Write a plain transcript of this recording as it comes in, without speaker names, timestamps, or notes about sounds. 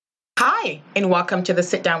Hi, and welcome to the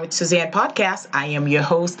Sit Down with Suzanne podcast. I am your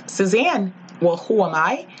host, Suzanne. Well, who am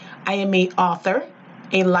I? I am an author,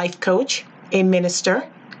 a life coach, a minister,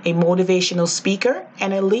 a motivational speaker,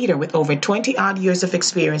 and a leader with over 20 odd years of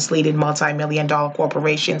experience leading multi-million dollar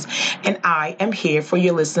corporations. And I am here for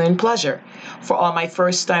your listening pleasure. For all my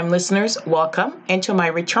first time listeners, welcome. And to my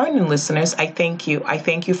returning listeners, I thank you. I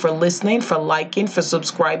thank you for listening, for liking, for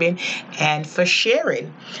subscribing, and for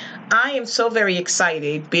sharing. I am so very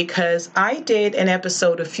excited because I did an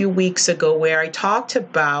episode a few weeks ago where I talked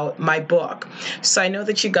about my book. So I know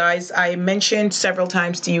that you guys, I mentioned several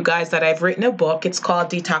times to you guys that I've written a book. It's called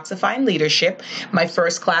Detoxifying Leadership, my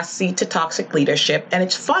first class seed to toxic leadership. And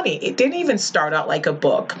it's funny, it didn't even start out like a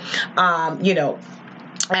book. I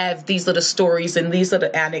have these little stories and these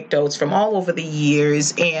little anecdotes from all over the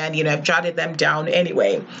years, and I've jotted them down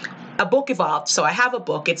anyway. A book evolved. So I have a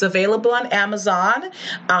book. It's available on Amazon.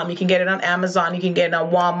 You can get it on Amazon. You can get it on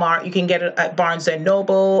Walmart. You can get it at Barnes and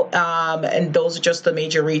Noble. And those are just the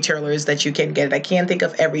major retailers that you can get it. I can't think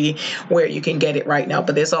of everywhere you can get it right now,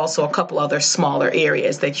 but there's also a couple other smaller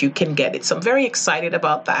areas that you can get it. So I'm very excited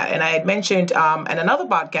about that. And I had mentioned in another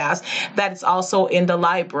podcast that it's also in the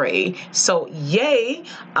library. So yay.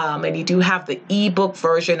 And you do have the ebook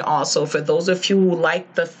version also for those of you who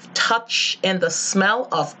like the touch and the smell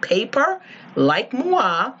of paper. Like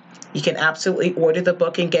moi, you can absolutely order the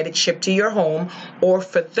book and get it shipped to your home. Or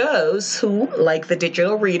for those who like the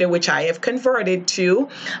digital reader, which I have converted to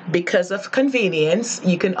because of convenience,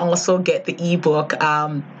 you can also get the ebook.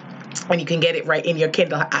 And you can get it right in your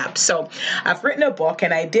Kindle app. So I've written a book,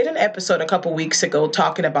 and I did an episode a couple weeks ago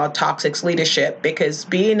talking about toxic leadership, because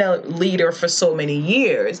being a leader for so many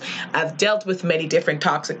years, I've dealt with many different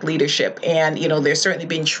toxic leadership. And, there's certainly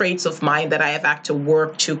been traits of mine that I have had to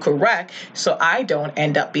work to correct so I don't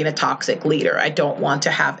end up being a toxic leader. I don't want to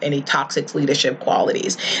have any toxic leadership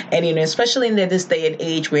qualities. And, especially in this day and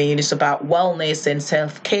age where it's about wellness and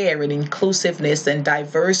self-care and inclusiveness and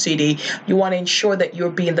diversity, you want to ensure that you're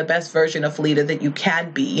being the best version of leader that you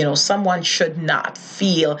can be. Someone should not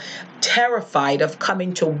feel terrified of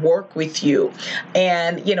coming to work with you.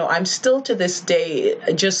 And, I'm still to this day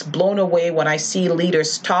just blown away when I see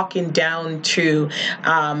leaders talking down to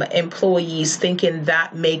employees, thinking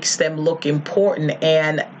that makes them look important.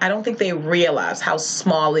 And I don't think they realize how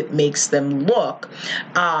small it makes them look,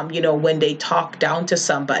 when they talk down to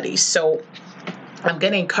somebody. So I'm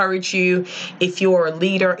going to encourage you, if you're a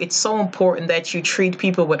leader, it's so important that you treat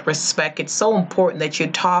people with respect. It's so important that you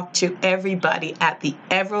talk to everybody at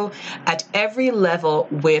every level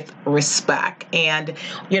with respect. And,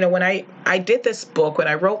 when I did this book, when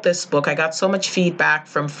I wrote this book, I got so much feedback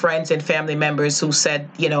from friends and family members who said,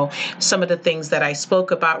 some of the things that I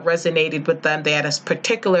spoke about resonated with them. They had a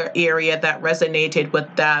particular area that resonated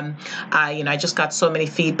with them. I just got so many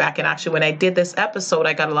feedback. And actually, when I did this episode,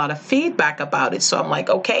 I got a lot of feedback about it. So I'm like,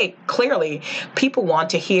 okay, clearly people want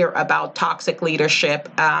to hear about toxic leadership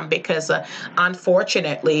because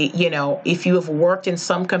unfortunately, if you have worked in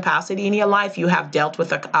some capacity in your life, you have dealt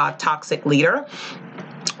with a toxic leader.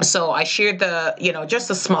 So I shared just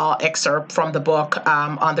a small excerpt from the book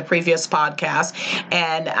on the previous podcast,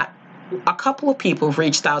 and a couple of people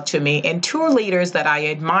reached out to me, and two leaders that I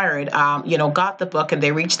admired, got the book, and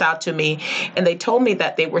they reached out to me and they told me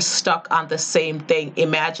that they were stuck on the same thing.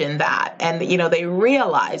 Imagine that. And, they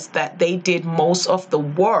realized that they did most of the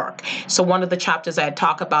work. So one of the chapters I had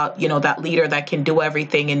talked about, that leader that can do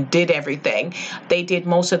everything and did everything, they did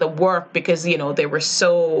most of the work because, they were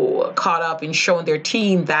so caught up in showing their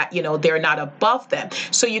team that, they're not above them.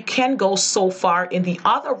 So you can go so far in the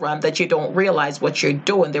other realm that you don't realize what you're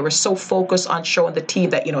doing. They were so focused on showing the team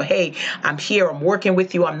that, hey, I'm here, I'm working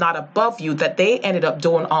with you, I'm not above you, that they ended up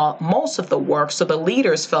doing most of the work. So the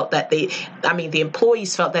leaders felt that the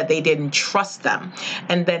employees felt that they didn't trust them.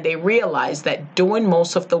 And then they realized that doing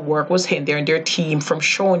most of the work was hindering their team from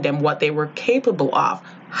showing them what they were capable of.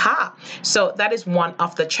 So that is one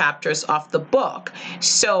of the chapters of the book.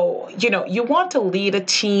 So, you want to lead a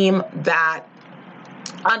team that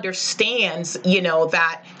understands,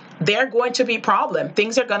 that there are going to be problems.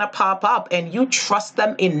 Things are going to pop up, and you trust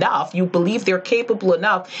them enough. You believe they're capable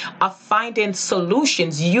enough of finding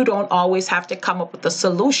solutions. You don't always have to come up with a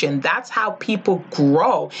solution. That's how people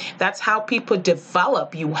grow. That's how people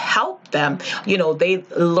develop. You help them. They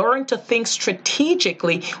learn to think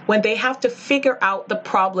strategically when they have to figure out the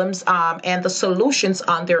problems and the solutions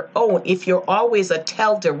on their own. If you're always a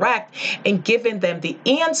tell direct and giving them the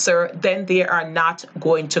answer, then they are not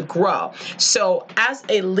going to grow. So as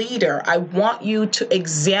a leader, I want you to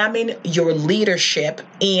examine your leadership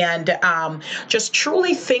and just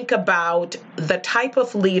truly think about the type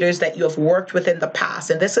of leaders that you have worked with in the past.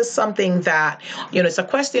 And this is something that, it's a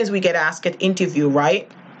questions we get asked at interview, right?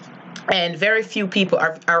 And very few people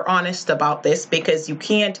are honest about this, because you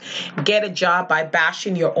can't get a job by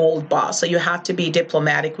bashing your old boss. So you have to be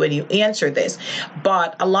diplomatic when you answer this.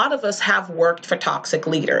 But a lot of us have worked for toxic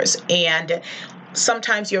leaders. And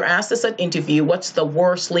sometimes you're asked this at interview, what's the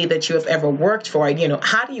worst lead that you have ever worked for? And,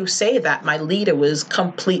 how do you say that my leader was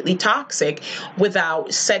completely toxic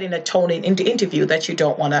without setting a tone in the interview that you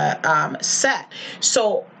don't want to set?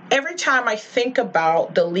 So every time I think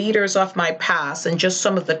about the leaders of my past and just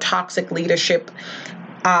some of the toxic leadership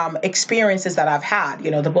experiences that I've had,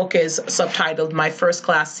 the book is subtitled My First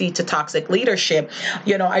Class Seat to Toxic Leadership.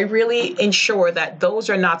 I really ensure that those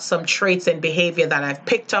are not some traits and behavior that I've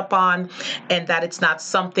picked up on, and that it's not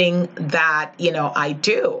something that, I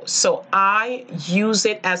do. So I use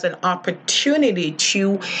it as an opportunity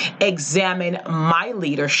to examine my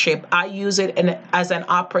leadership. I use it as an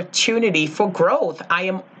opportunity for growth. I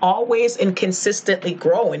am always and consistently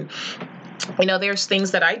growing. There's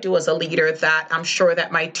things that I do as a leader that I'm sure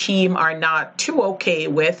that my team are not too okay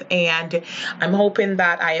with. And I'm hoping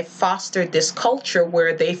that I have fostered this culture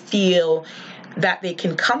where they feel that they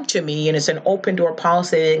can come to me, and it's an open door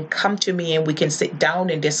policy, and come to me and we can sit down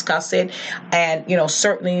and discuss it. And,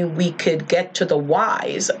 certainly we could get to the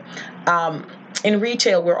whys. In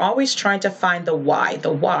retail, we're always trying to find the why.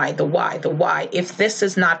 If this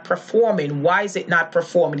is not performing, why is it not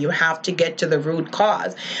performing? You have to get to the root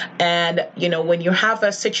cause. And, when you have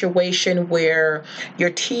a situation where your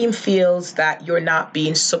team feels that you're not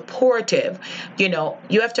being supportive, you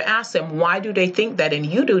have to ask them, why do they think that? And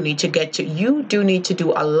you do need to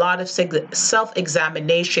do a lot of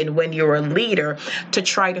self-examination when you're a leader to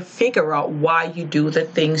try to figure out why you do the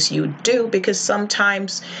things you do, because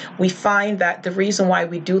sometimes we find that the reason why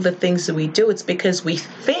we do the things that we do, it's because we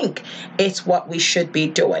think it's what we should be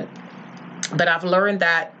doing. But I've learned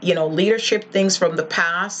that, leadership things from the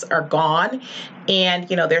past are gone. And,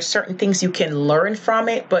 there's certain things you can learn from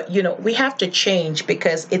it. But, we have to change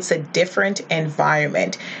because it's a different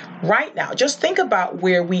environment. Right now, just think about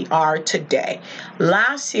where we are today.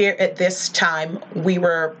 Last year at this time, we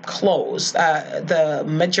were closed. The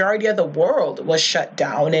majority of the world was shut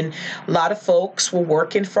down, and a lot of folks were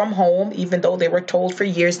working from home, even though they were told for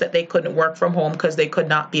years that they couldn't work from home because they could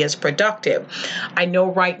not be as productive. I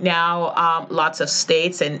know right now, lots of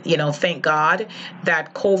states, and thank God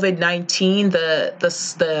that COVID-19,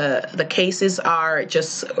 the cases are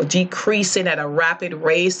just decreasing at a rapid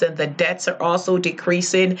rate, and the deaths are also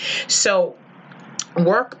decreasing. So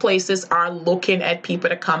workplaces are looking at people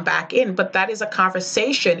to come back in, but that is a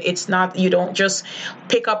conversation. It's not, you don't just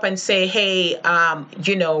pick up and say, hey,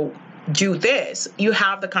 do this. You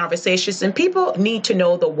have the conversations, and people need to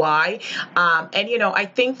know the why. And I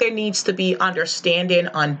think there needs to be understanding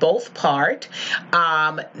on both part,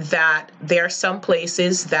 that there are some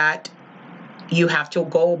places that you have to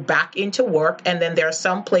go back into work, and then there are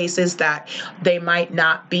some places that they might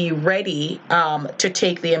not be ready to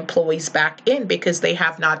take the employees back in because they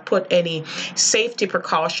have not put any safety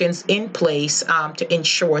precautions in place to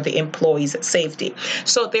ensure the employees' safety.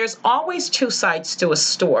 So there's always two sides to a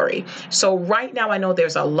story. So right now I know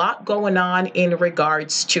there's a lot going on in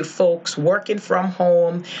regards to folks working from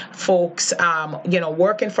home, folks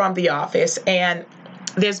working from the office, and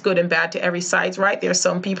there's good and bad to every side, right? There's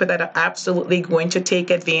some people that are absolutely going to take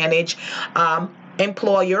advantage,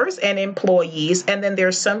 employers and employees. And then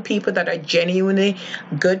there's some people that are genuinely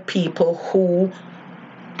good people who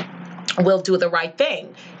will do the right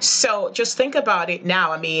thing. So just think about it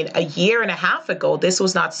now. I mean, a year and a half ago, this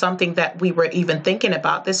was not something that we were even thinking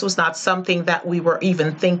about. This was not something that we were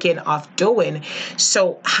even thinking of doing.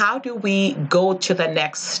 So how do we go to the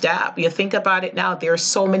next step? You think about it now, there are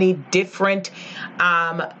so many different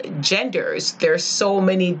genders. There's so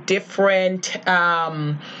many different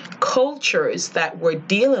cultures that we're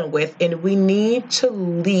dealing with, and we need to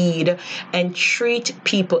lead and treat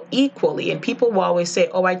people equally. And people will always say,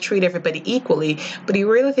 oh, I treat everybody everybody equally. But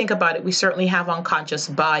you really think about it, we certainly have unconscious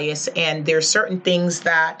bias, and there's certain things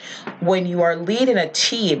that when you are leading a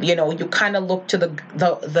team, you kind of look to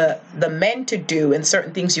the men to do, and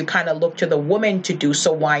certain things you kind of look to the women to do.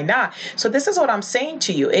 So why not? So this is what I'm saying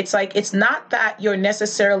to you. It's like, it's not that you're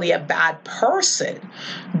necessarily a bad person,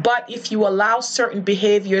 but if you allow certain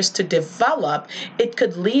behaviors to develop, it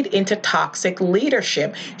could lead into toxic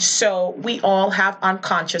leadership. So we all have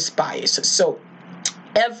unconscious bias. So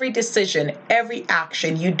every decision, every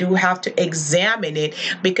action, you do have to examine it,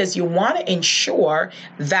 because you want to ensure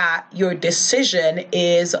that your decision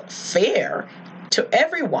is fair to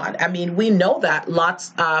everyone. I mean, we know that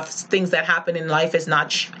lots of things that happen in life is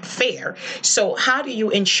not fair. So how do you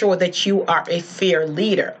ensure that you are a fair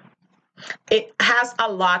leader? It has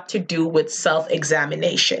a lot to do with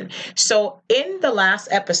self-examination. So in the last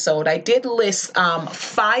episode, I did list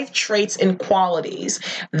 5 traits and qualities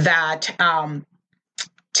that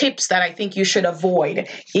tips that I think you should avoid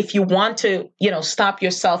if you want to, stop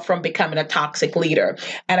yourself from becoming a toxic leader.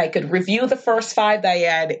 And I could review the first 5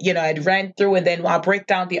 that I'd ran through, and then I'll break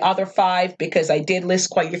down the other 5, because I did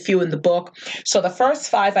list quite a few in the book. So the first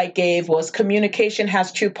 5 I gave was communication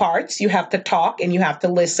has 2 parts. You have to talk and you have to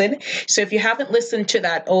listen. So if you haven't listened to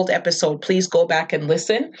that old episode, please go back and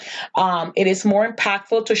listen. It is more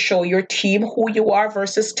impactful to show your team who you are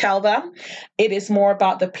versus tell them. It is more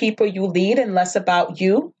about the people you lead and less about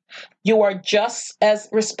you. You are just as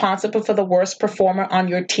responsible for the worst performer on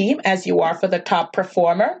your team as you are for the top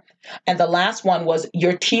performer. And the last one was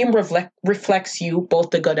your team reflects you, both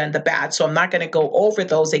the good and the bad. So I'm not going to go over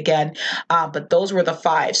those again, but those were the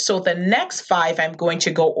 5. So the next 5 I'm going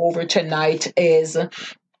to go over tonight is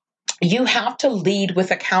you have to lead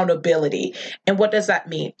with accountability. And what does that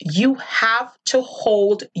mean? You have to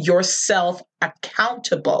hold yourself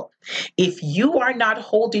accountable. If you are not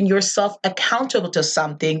holding yourself accountable to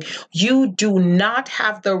something, you do not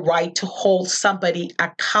have the right to hold somebody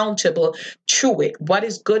accountable to it. What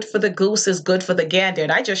is good for the goose is good for the gander.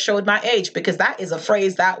 And I just showed my age, because that is a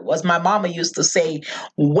phrase that was my mama used to say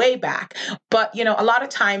way back. But, a lot of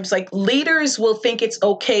times, like, leaders will think it's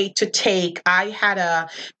okay to take, I had a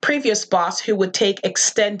previous boss who would take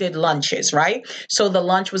extended lunches, right? So the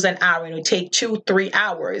lunch was an hour and it would take 2-3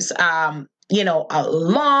 hours. A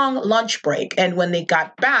long lunch break. And when they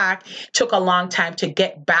got back, took a long time to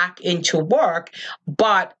get back into work,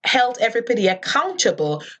 but held everybody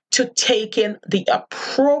accountable to taking the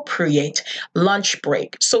appropriate lunch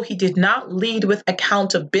break. So he did not lead with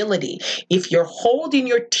accountability. If you're holding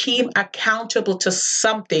your team accountable to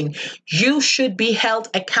something, you should be held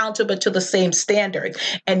accountable to the same standard.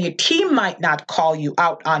 And your team might not call you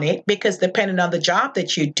out on it, because depending on the job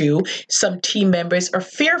that you do, some team members are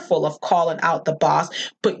fearful of calling out the boss,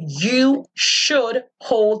 but you should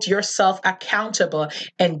hold yourself accountable.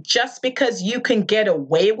 And just because you can get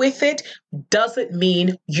away with it doesn't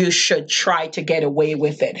mean you should try to get away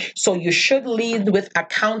with it. So you should lead with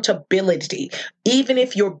accountability, even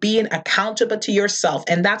if you're being accountable to yourself.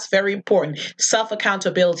 And that's very important.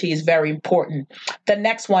 Self-accountability is very important. The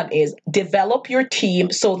next one is develop your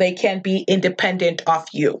team so they can be independent of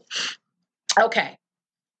you. Okay,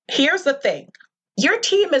 here's the thing. Your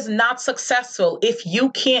team is not successful if you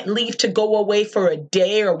can't leave to go away for a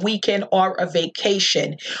day or weekend or a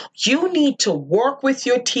vacation. You need to work with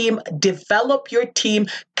your team, develop your team,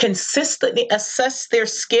 consistently assess their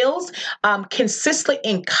skills, consistently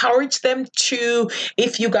encourage them to,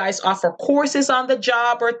 if you guys offer courses on the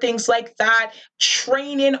job or things like that,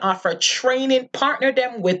 offer training, partner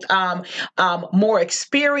them with more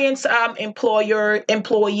experienced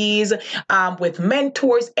employees, with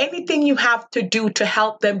mentors, anything you have to do to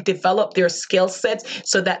help them develop their skill sets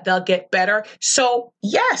so that they'll get better. So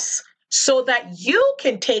yes, so that you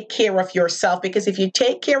can take care of yourself, because if you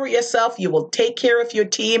take care of yourself, you will take care of your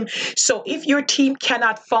team. So if your team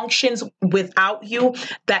cannot function without you,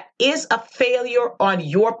 that is a failure on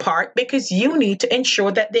your part, because you need to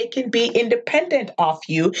ensure that they can be independent of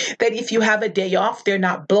you, that if you have a day off, they're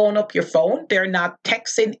not blowing up your phone, they're not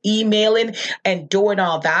texting, emailing, and doing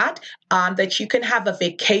all that. That you can have a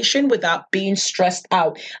vacation without being stressed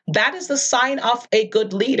out. That is the sign of a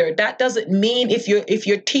good leader. That doesn't mean if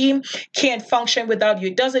your team can't function without you,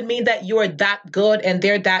 it doesn't mean that you're that good and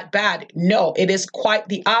they're that bad. No, it is quite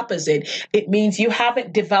the opposite. It means you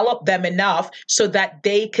haven't developed them enough so that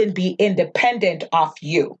they can be independent of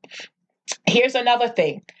you. Here's another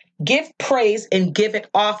thing. Give praise and give it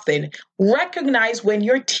often. Recognize when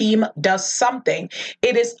your team does something.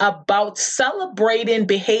 It is about celebrating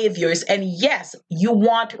behaviors. And yes, you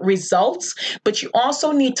want results, but you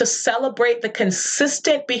also need to celebrate the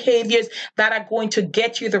consistent behaviors that are going to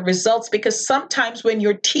get you the results, because sometimes when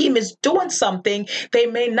your team is doing something, they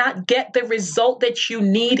may not get the result that you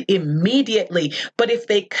need immediately. But if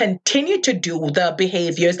they continue to do the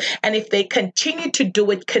behaviors and if they continue to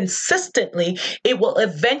do it consistently, it will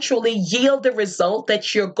eventually yield the result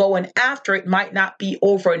that you're going after. It might not be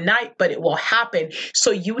overnight, but it will happen.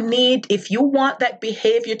 So if you want that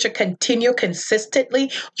behavior to continue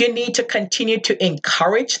consistently, you need to continue to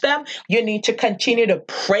encourage them. You need to continue to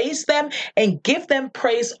praise them and give them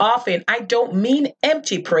praise often. I don't mean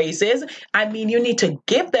empty praises. I mean, you need to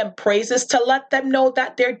give them praises to let them know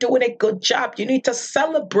that they're doing a good job. You need to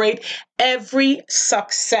celebrate every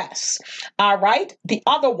success. All right. The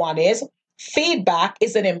other one is feedback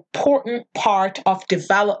is an important part of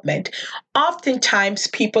development. Oftentimes,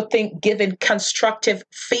 people think giving constructive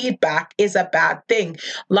feedback is a bad thing.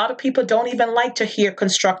 A lot of people don't even like to hear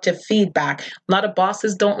constructive feedback. A lot of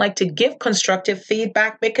bosses don't like to give constructive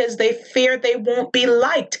feedback because they fear they won't be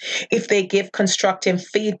liked if they give constructive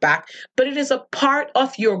feedback. But it is a part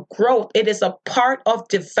of your growth. It is a part of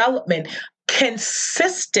development.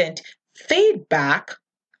 Consistent feedback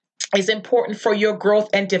is important for your growth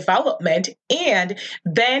and development. And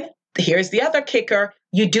then here's the other kicker.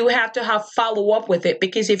 You do have to have follow up with it,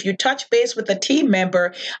 because if you touch base with a team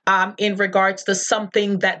member in regards to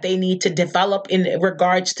something that they need to develop, in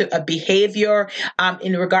regards to a behavior,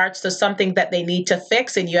 in regards to something that they need to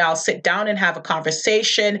fix, and you all sit down and have a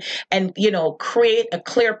conversation and, create a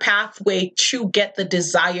clear pathway to get the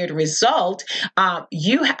desired result,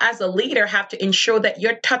 you as a leader have to ensure that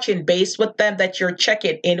you're touching base with them, that you're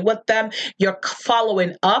checking in with them, you're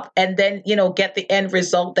following up, and then, get the end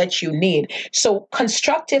result that you need. So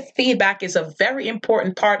constructive feedback is a very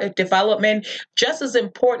important part of development, just as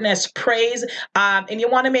important as praise. And you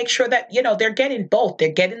want to make sure that, they're getting both.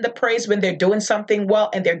 They're getting the praise when they're doing something well,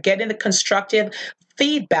 and they're getting the constructive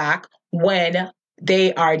feedback when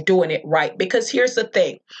they are doing it right. Because here's the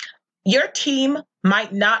thing. Your team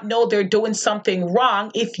might not know they're doing something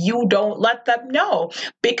wrong if you don't let them know.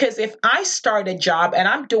 Because if I start a job and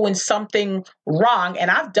I'm doing something wrong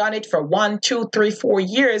and I've done it for 1, 2, 3, 4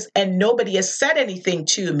 years and nobody has said anything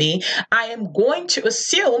to me, I am going to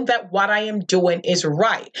assume that what I am doing is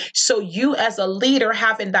right. So you as a leader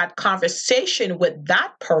having that conversation with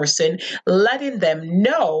that person, letting them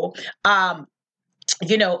know,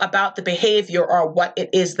 about the behavior or what it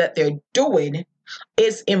is that they're doing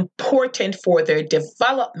is important for their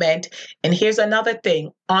development. And here's another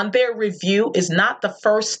thing. On their review is not the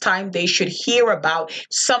first time they should hear about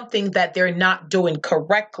something that they're not doing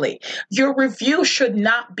correctly. Your review should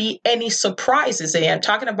not be any surprises. And I'm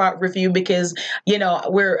talking about review because,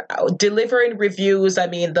 we're delivering reviews. I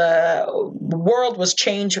mean, the world was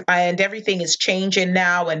changed and everything is changing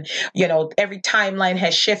now. And, every timeline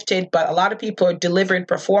has shifted, but a lot of people are delivering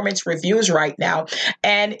performance reviews right now.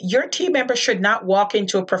 And your team member should not walk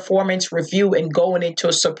into a performance review and going into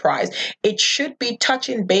a surprise. It should be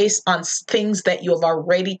touching base on things that you have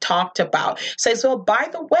already talked about. Says, well, by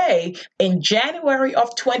the way, in January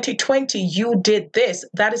of 2020, you did this.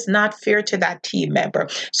 That is not fair to that team member.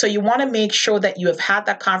 So you want to make sure that you have had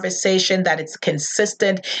that conversation, that it's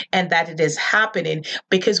consistent, and that it is happening.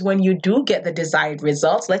 Because when you do get the desired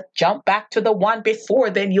results, let's jump back to the one before,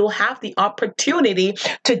 then you'll have the opportunity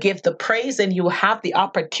to give the praise, and you'll have the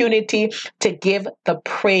opportunity to give the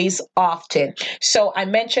praise often. So I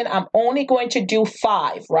mentioned I'm only going to do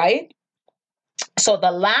 5, right? So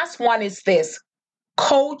the last one is this: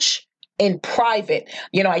 coach in private.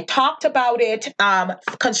 I talked about it.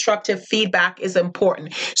 Constructive feedback is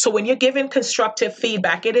important. So when you're giving constructive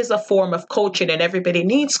feedback, it is a form of coaching, and everybody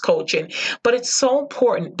needs coaching. But it's so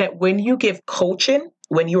important that when you give coaching,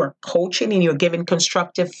 when you are coaching and you're giving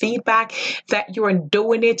constructive feedback, that you're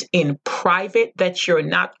doing it in private, that you're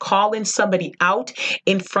not calling somebody out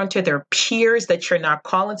in front of their peers, that you're not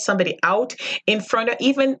calling somebody out in front of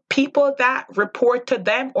even people that report to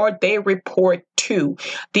them or they report to.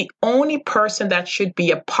 The only person that should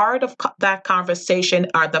be a part of that conversation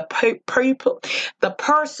are the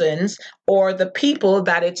persons or the people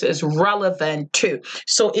that it is relevant to.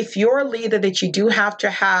 So if you're a leader, that you do have to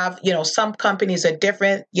have, some companies are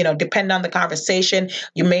different, depending on the conversation,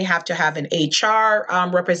 you may have to have an HR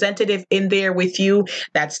representative in there with you.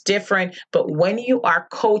 That's different. But when you are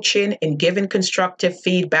coaching and giving constructive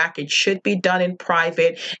feedback, it should be done in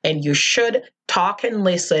private, and you should talk and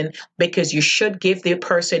listen, because you should give the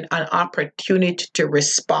person an opportunity to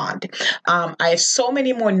respond. I have so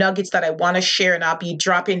many more nuggets that I want to share, and I'll be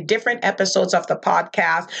dropping different episodes of the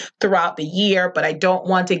podcast throughout the year, but I don't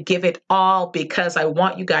want to give it all because I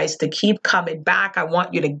want you guys to keep coming back. I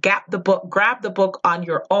want you to grab the book on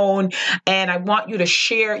your own, and I want you to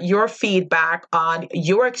share your feedback on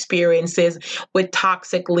your experiences with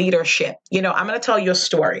toxic leadership. I'm going to tell you a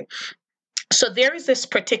story. So there is this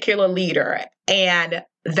particular leader, and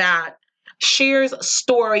that shares a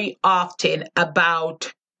story often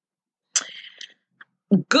about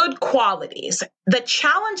good qualities. The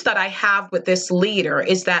challenge that I have with this leader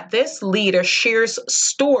is that this leader shares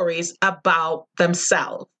stories about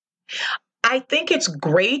themselves. I think it's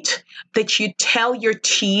great that you tell your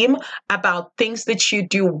team about things that you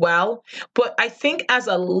do well, but I think as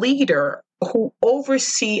a leader who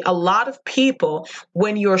oversee a lot of people,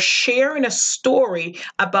 when you're sharing a story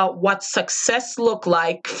about what success look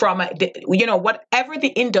like from whatever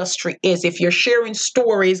the industry is, if you're sharing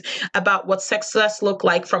stories about what success look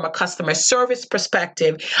like from a customer service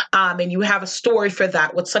perspective, and you have a story for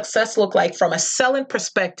that, what success look like from a selling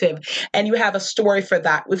perspective, and you have a story for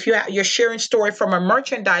that, if you're sharing story from a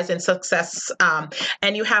merchandising success,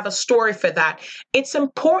 and you have a story for that, it's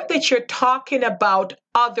important that you're talking about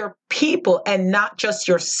other people and not just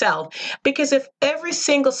yourself. Because if every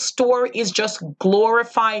single story is just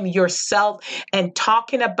glorifying yourself and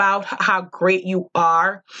talking about how great you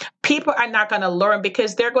are, people are not going to learn,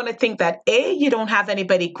 because they're going to think that A, you don't have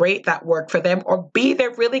anybody great that work for them, or B,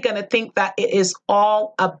 they're really going to think that it is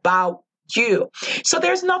all about you. So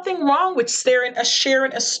there's nothing wrong with sharing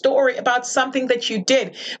a story about something that you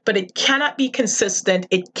did, but it cannot be consistent.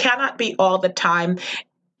 It cannot be all the time.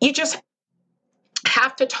 You just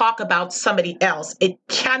have to talk about somebody else. It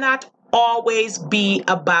cannot always be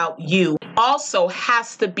about you. Also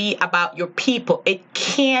has to be about your people. It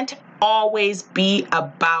can't always be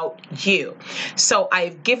about you. So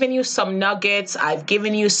I've given you some nuggets. I've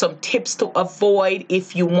given you some tips to avoid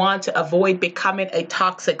if you want to avoid becoming a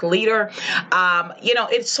toxic leader.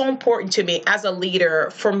 It's so important to me as a leader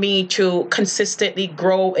for me to consistently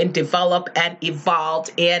grow and develop and evolve.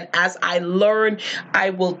 And as I learn, I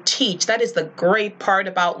will teach. That is the great part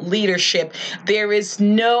about leadership. There is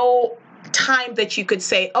no time that you could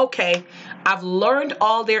say, okay, I've learned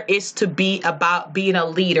all there is to be about being a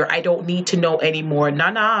leader. I don't need to know anymore.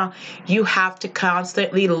 Nah. You have to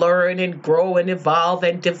constantly learn and grow and evolve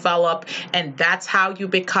and develop. And that's how you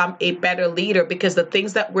become a better leader, because the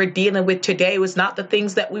things that we're dealing with today was not the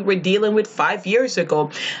things that we were dealing with 5 years ago.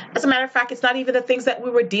 As a matter of fact, it's not even the things that we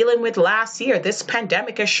were dealing with last year. This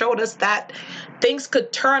pandemic has showed us that things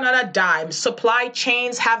could turn on a dime. Supply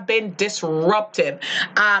chains have been disruptive.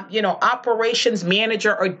 Operations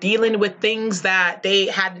manager are dealing with things that they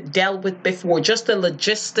hadn't dealt with before. Just the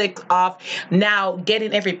logistics of now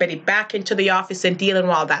getting everybody back into the office and dealing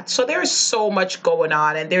with all that. So there's so much going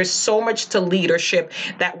on, and there's so much to leadership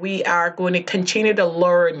that we are going to continue to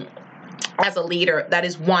learn as a leader. That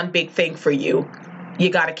is one big thing for you.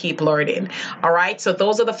 You got to keep learning. All right. So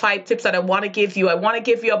those are the 5 tips that I want to give you. I want to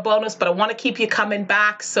give you a bonus, but I want to keep you coming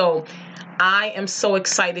back. So I am so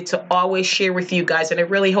excited to always share with you guys, and I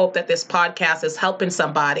really hope that this podcast is helping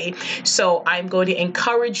somebody. So I'm going to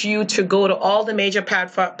encourage you to go to all the major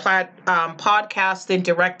podcasting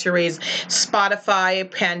directories: Spotify,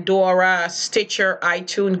 Pandora, Stitcher,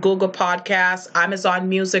 iTunes, Google Podcasts, Amazon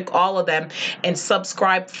Music, all of them, and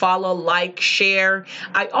subscribe, follow, like, share.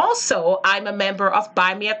 I'm a member of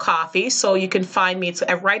Buy Me a Coffee, so you can find me. It's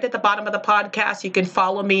right at the bottom of the podcast. You can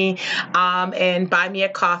follow me and buy me a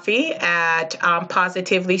coffee at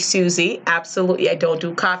Positively Susie. Absolutely, I don't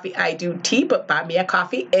do coffee, I do tea, but buy me a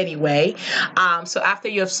coffee anyway. So after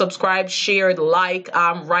you have subscribed, shared, write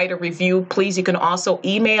a review, please. You can also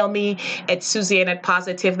email me at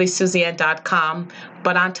Suzanne@PositivelySuzanne.com.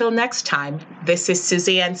 But until next time, this is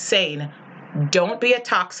Suzanne saying, don't be a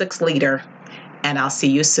toxic leader, and I'll see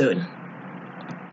you soon.